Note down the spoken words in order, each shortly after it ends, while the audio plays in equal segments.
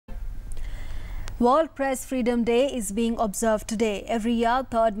World Press Freedom Day is being observed today. Every year,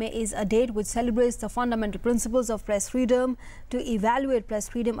 3rd May is a date which celebrates the fundamental principles of press freedom, to evaluate press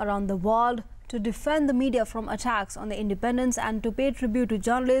freedom around the world, to defend the media from attacks on their independence, and to pay tribute to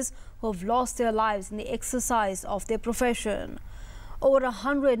journalists who have lost their lives in the exercise of their profession. Over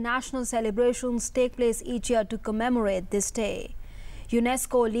 100 national celebrations take place each year to commemorate this day.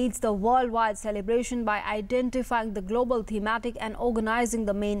 UNESCO leads the worldwide celebration by identifying the global thematic and organizing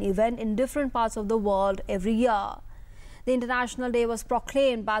the main event in different parts of the world every year. The International Day was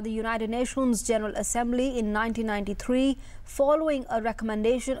proclaimed by the United Nations General Assembly in 1993 following a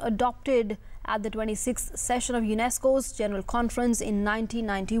recommendation adopted at the 26th session of UNESCO's General Conference in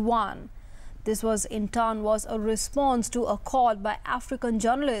 1991. This was in turn a response to a call by African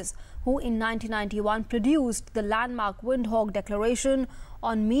journalists who in 1991 produced the landmark Windhoek Declaration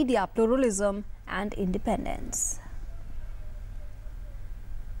on media pluralism and independence.